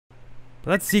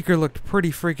But that Seeker looked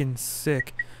pretty freaking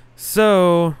sick.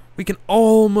 So, we can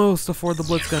almost afford the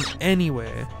Blitz gun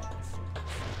anyway.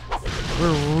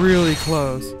 We're really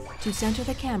close. To center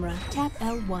the camera, tap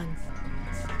L1.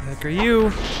 What the heck are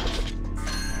you?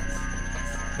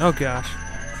 Oh gosh.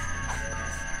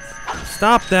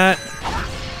 Stop that.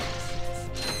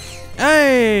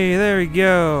 Hey, there we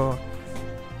go.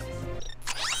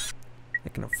 I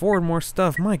can afford more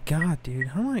stuff. My god, dude.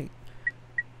 How am I...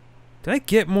 Did I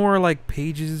get more, like,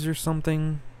 pages or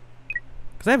something?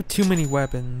 Because I have too many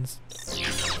weapons.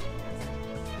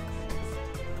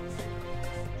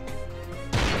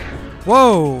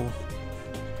 Whoa!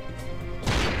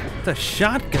 It's a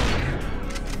shotgun.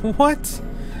 What?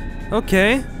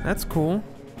 Okay, that's cool.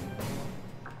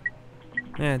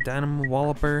 Yeah, Dynamo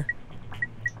Walloper.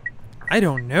 I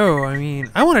don't know. I mean,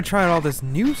 I want to try out all this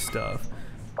new stuff.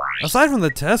 Aside from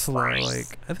the Tesla,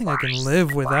 like, I think I can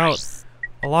live without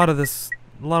a lot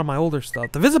of my older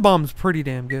stuff. The Visibomb's pretty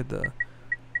damn good, though.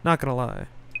 Not gonna lie.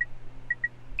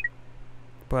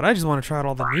 But I just want to try out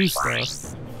all the new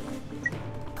stuff.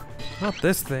 Not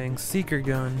this thing. Seeker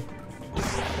gun.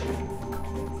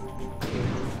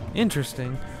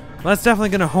 Interesting. Well, that's definitely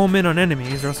gonna home in on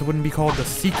enemies, or else it wouldn't be called the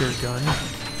Seeker gun.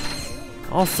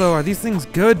 Also, are these things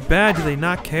good, bad? Do they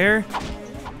not care?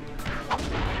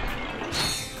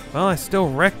 Well, I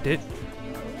still wrecked it.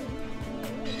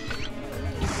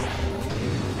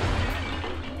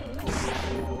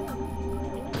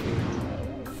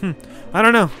 I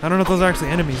don't know. I don't know if those are actually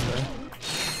enemies,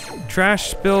 though. Trash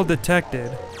spill detected.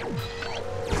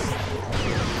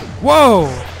 Whoa!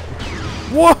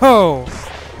 Whoa!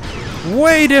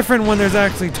 Way different when there's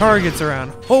actually targets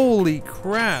around. Holy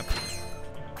crap.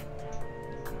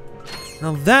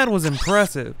 Now that was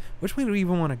impressive. Which way do we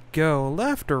even want to go?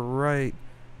 Left or right?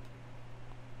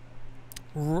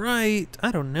 Right?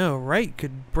 I don't know. Right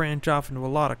could branch off into a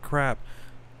lot of crap.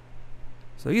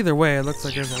 So either way, it looks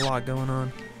like there's a lot going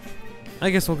on. I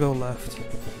guess we'll go left.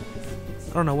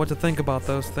 I don't know what to think about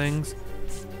those things.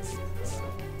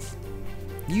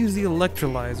 Use the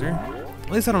electrolyzer.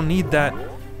 At least I don't need that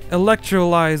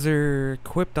electrolyzer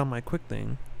equipped on my quick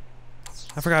thing.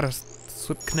 I forgot to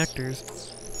swap connectors.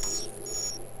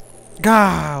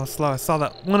 Gah, I was slow. I saw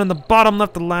that one in the bottom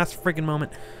left the last freaking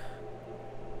moment.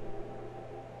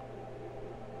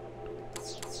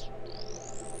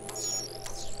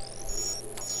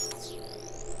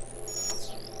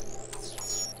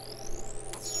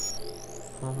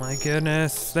 Oh my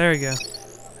goodness. There we go.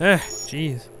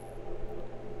 Jeez.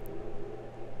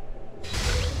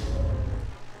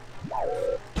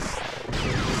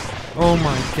 Oh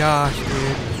my gosh,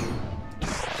 dude.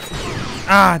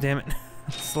 Ah, damn it.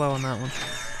 Slow on that one.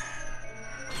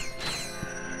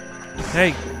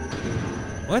 Hey.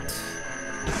 What?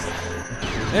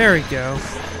 There we go.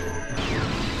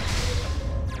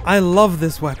 I love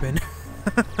this weapon.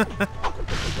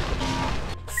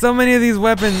 So many of these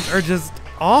weapons are just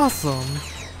awesome.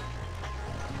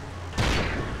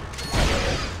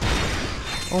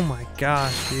 Oh my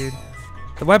gosh, dude.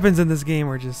 The weapons in this game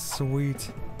are just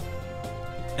sweet.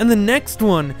 And the next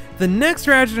one, the next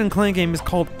Ratchet and Clank game is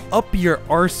called Up Your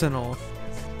Arsenal.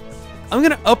 I'm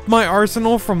gonna up my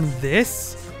arsenal from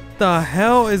this? The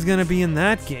hell is gonna be in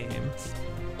that game?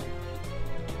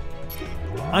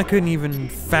 I couldn't even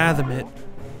fathom it.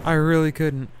 I really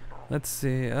couldn't. Let's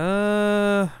see,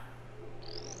 Ah,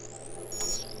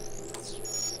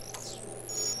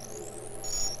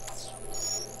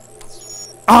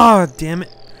 damn it.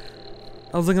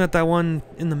 I was looking at that one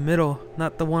in the middle,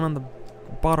 not the one on the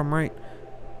bottom right.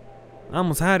 I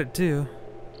almost had it too.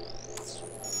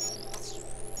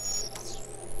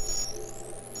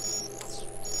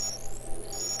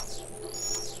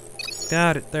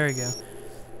 Got it, there you go.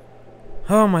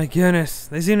 Oh my goodness,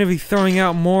 they seem to be throwing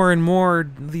out more and more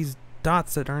of these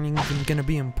dots that aren't even gonna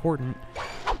be important.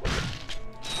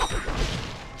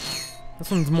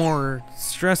 This one's more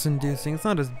stress-inducing, it's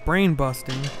not as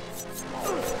brain-busting.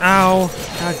 Ow!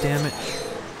 God damn it.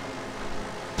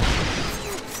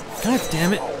 God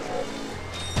damn it.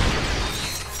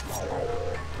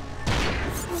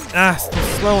 Ah, still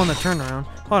slow on the turnaround.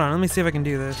 Hold on, let me see if I can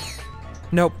do this.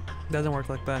 Nope, doesn't work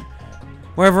like that.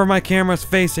 Wherever my camera's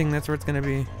facing, that's where it's gonna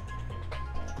be.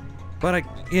 But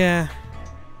yeah.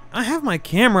 I have my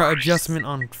camera adjustment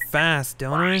on fast,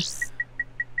 don't I?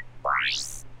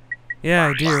 Yeah,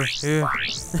 I do. Ew.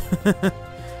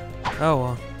 Oh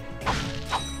well.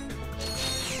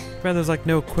 But there's like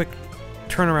no quick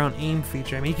turnaround aim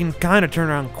feature. I mean, you can kind of turn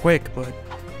around quick, but...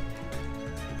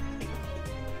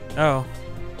 Oh.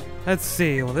 Let's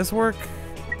see, will this work?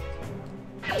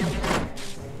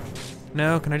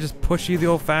 No, can I just push you the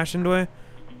old-fashioned way?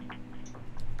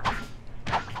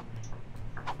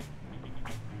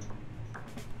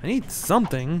 I need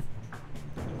something.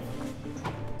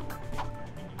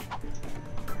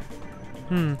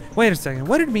 Wait a second.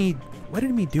 What did me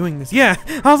doing this? Yeah,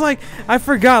 I was like, I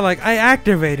forgot, like, I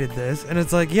activated this, and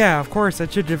it's like, yeah, of course,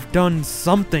 that should have done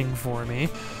something for me.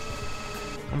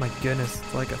 Oh my goodness,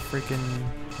 it's like a freaking...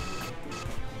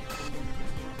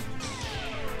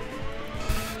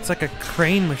 It's like a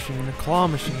crane machine, a claw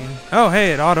machine. Oh,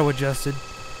 hey, it auto-adjusted.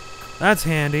 That's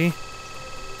handy.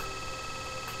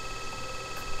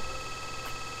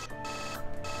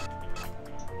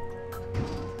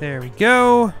 There we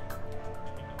go.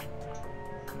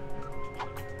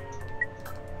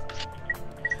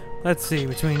 Let's see,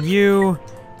 between you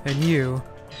and you,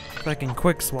 if I can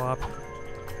quick swap.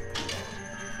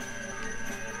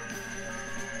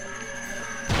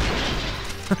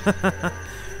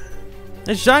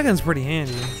 This shotgun's pretty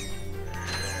handy.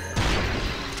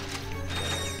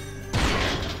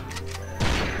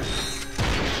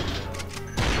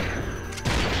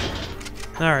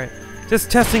 Alright, just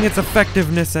testing its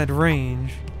effectiveness at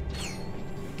range.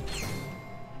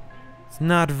 It's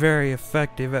not very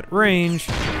effective at range.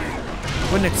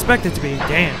 Wouldn't expect it to be.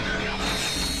 Damn.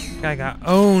 Guy got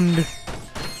owned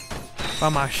by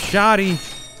my shotty.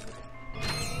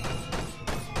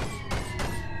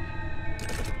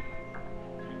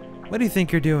 What do you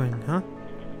think you're doing, huh?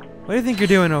 What do you think you're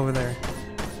doing over there?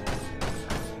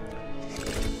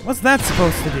 What's that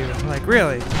supposed to do? Like,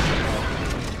 really?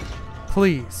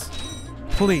 Please.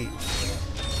 Please.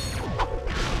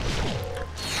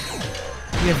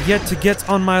 You have yet to get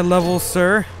on my level,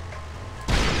 sir.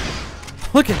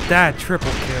 Look at that triple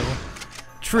kill.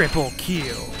 Triple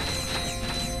kill.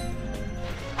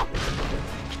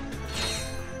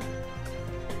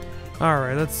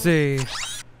 Alright, let's see.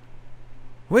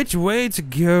 Which way to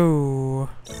go?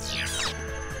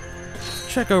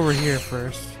 Check over here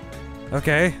first.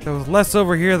 Okay, there was less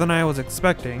over here than I was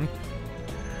expecting.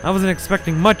 I wasn't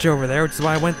expecting much over there, which is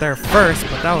why I went there first,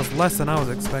 but that was less than I was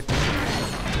expecting.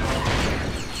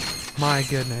 My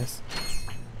goodness.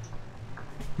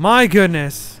 My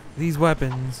goodness, these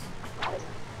weapons.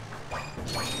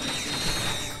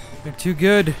 They're too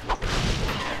good.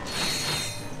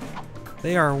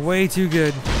 They are way too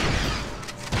good.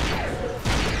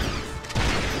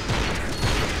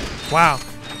 Wow.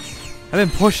 I've been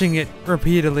pushing it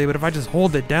repeatedly, but if I just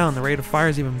hold it down, the rate of fire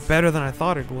is even better than I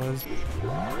thought it was.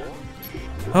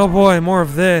 Oh boy, more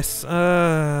of this.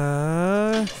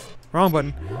 Wrong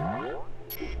button.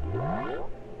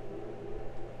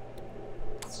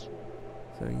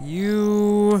 So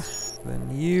you, then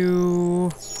you.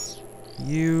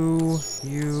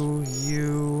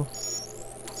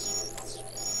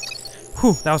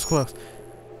 Whew, that was close.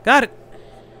 Got it.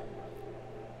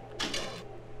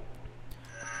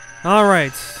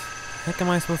 Alright. What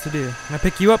am I supposed to do? Can I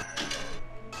pick you up?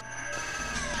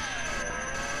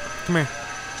 Come here.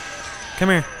 Come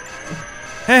here.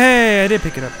 Hey, hey, I did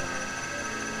pick it up.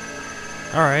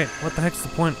 Alright, what the heck's the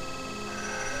point?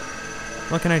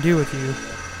 What can I do with you?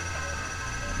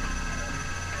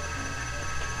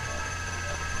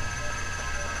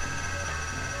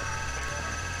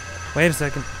 Wait a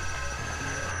second.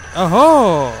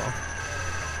 Oh-ho!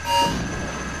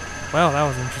 Well, that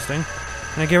was interesting.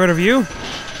 Can I get rid of you?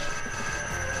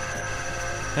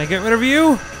 Can I get rid of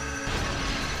you?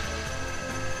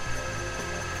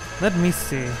 Let me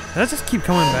see. Does that just keep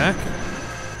coming back?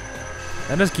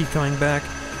 That does keep coming back.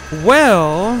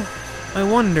 Well, I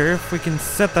wonder if we can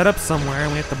set that up somewhere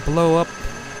and we have to blow up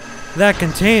that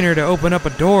container to open up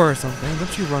a door or something.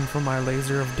 Don't you run from my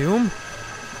laser of doom.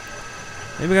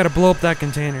 Maybe we gotta blow up that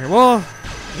container. Well,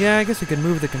 yeah, I guess we could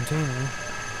move the container.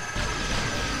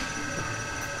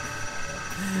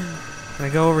 Can I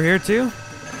go over here too?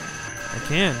 I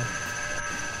can.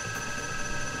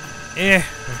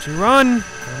 Don't you run.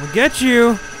 I'm gonna get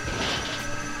you.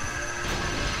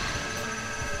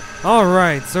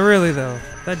 Alright, so really though,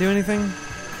 did that do anything?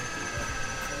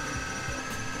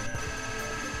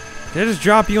 Did I just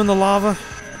drop you in the lava?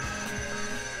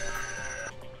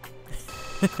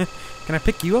 Can I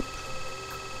pick you up?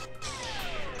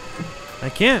 I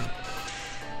can't.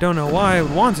 Don't know why I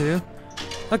would want to.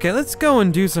 Okay, let's go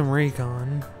and do some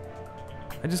recon.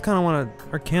 I just kind of want to...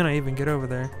 Or can I even get over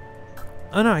there?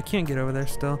 Oh no, I can't get over there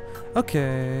still.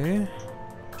 Okay.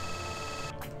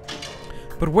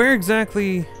 But where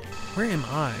exactly... Where am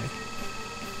I?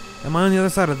 Am I on the other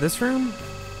side of this room?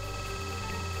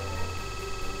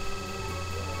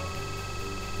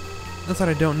 That's what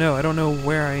I don't know. I don't know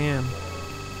where I am.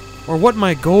 Or what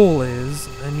my goal is.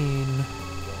 I mean...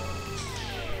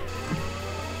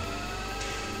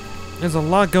 There's a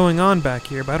lot going on back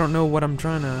here, but I don't know what I'm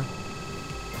trying to...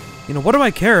 You know, what do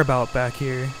I care about back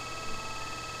here?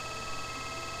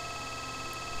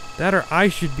 That or I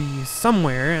should be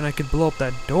somewhere and I could blow up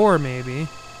that door maybe.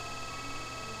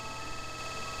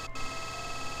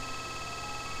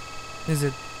 Is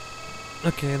it...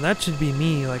 Okay, that should be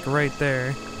me, like right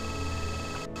there.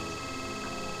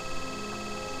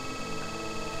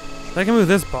 If I can move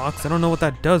this box, I don't know what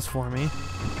that does for me.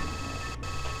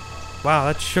 Wow,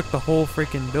 that shook the whole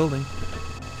freaking building.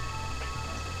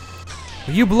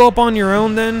 Will you blow up on your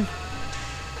own then?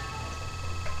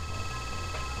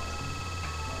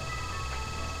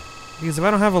 Because if I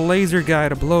don't have a laser guy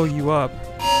to blow you up...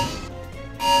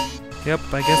 Yep,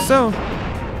 I guess so.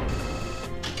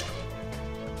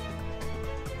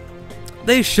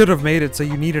 They should have made it so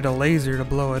you needed a laser to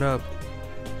blow it up.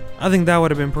 I think that would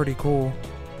have been pretty cool.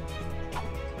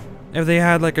 If they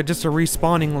had like just a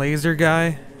respawning laser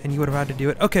guy and you would have had to do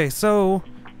it. Okay, so...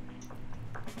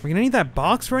 We're gonna need that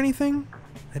box for anything?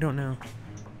 I don't know.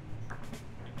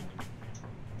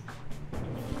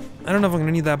 I don't know if I'm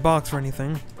gonna need that box for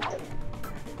anything.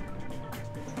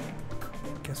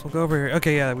 Guess we'll go over here.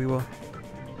 Okay, yeah, we will.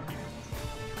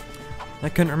 I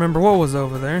couldn't remember what was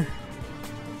over there.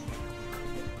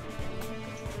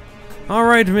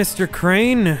 Alright, Mr.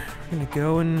 Crane. We're gonna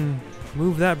go and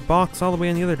move that box all the way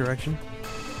in the other direction.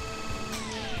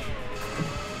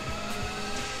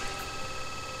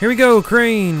 Here we go,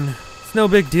 Crane! It's no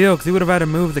big deal, because he would have had to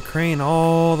move the crane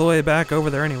all the way back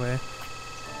over there anyway.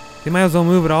 He might as well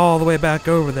move it all the way back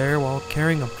over there while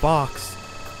carrying a box.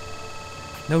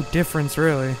 No difference,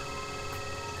 really.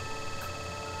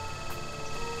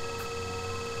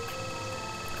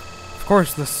 Of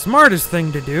course, the smartest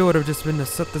thing to do would have just been to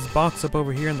set this box up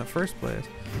over here in the first place.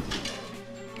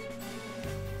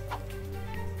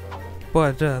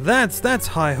 But that's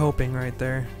high hoping right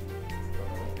there.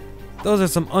 Those are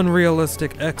some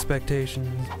unrealistic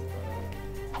expectations.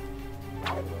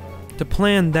 To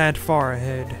plan that far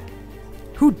ahead.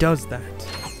 Who does that?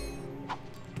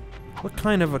 What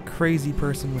kind of a crazy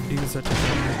person would do such a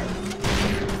thing?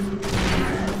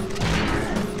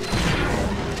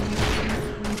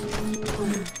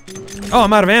 Oh,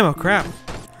 I'm out of ammo. Crap.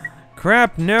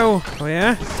 Crap, no. Oh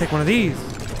yeah? Take one of these.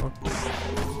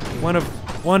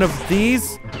 One of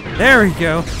these? There we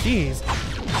go. Jeez.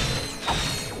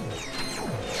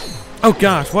 Oh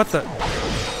gosh, what the?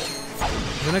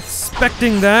 Wasn't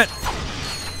expecting that.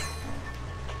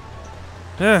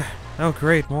 Ugh. Oh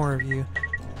great, more of you.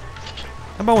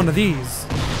 How about one of these?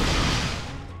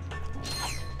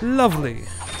 Lovely.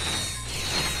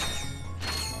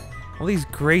 All these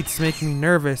grates make me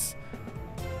nervous.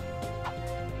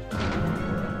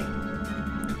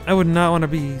 I would not want to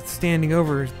be standing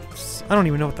over... I don't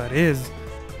even know what that is.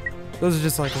 Those are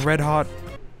just like red hot...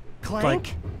 Clank?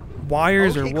 Like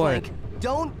wires okay, or what? Clank,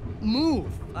 don't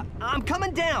move. I'm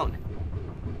coming down.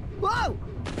 Whoa!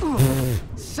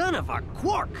 Son of a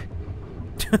quark.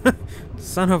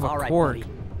 Son of a All right, quark. buddy.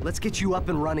 Let's get you up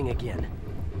and running again.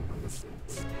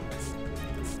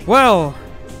 Well...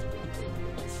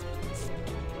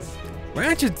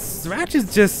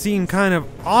 Ratchet's just seemed kind of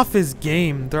off his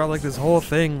game throughout like this whole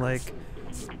thing, like...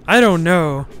 I don't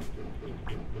know.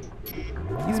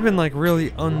 He's been like really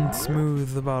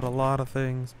unsmooth about a lot of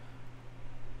things.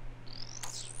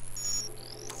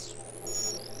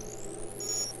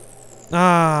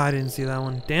 Ah, I didn't see that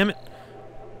one. Damn it.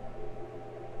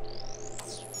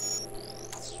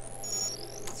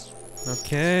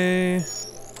 Okay.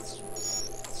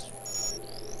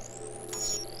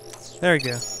 There we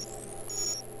go.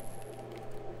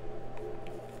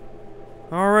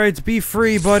 Alright, be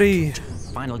free, buddy.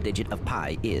 Final digit of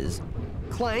pi is...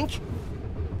 Clank?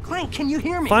 Clank, can you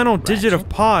hear me? Final digit of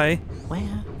Ratchet? pi?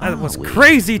 Where That are was we?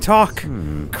 crazy talk.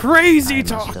 Crazy I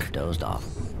talk. must have dozed off.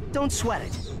 Don't sweat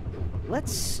it.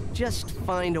 Let's just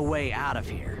find a way out of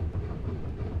here.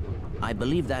 I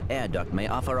believe that air duct may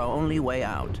offer our only way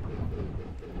out.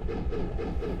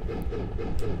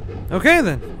 Okay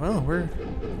then. Well, we're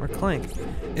Clank.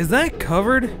 Is that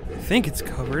covered? I think it's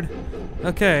covered.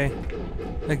 Okay.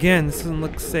 Again, this doesn't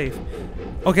look safe.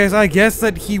 Okay, so I guess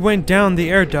that he went down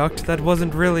the air duct. That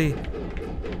wasn't really,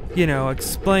 you know,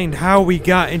 explained how we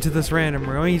got into this random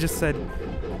room. He just said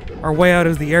our way out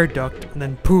is the air duct, and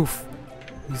then poof,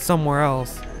 he's somewhere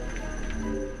else.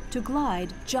 To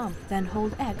glide, jump, then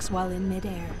hold X while in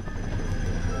midair.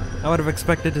 I would have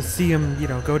expected to see him, you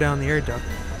know, go down the air duct.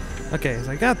 Okay,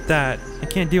 so I got that. I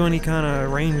can't do any kind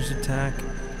of ranged attack.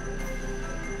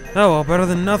 Oh well, better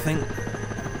than nothing.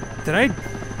 Did I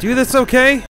do this okay?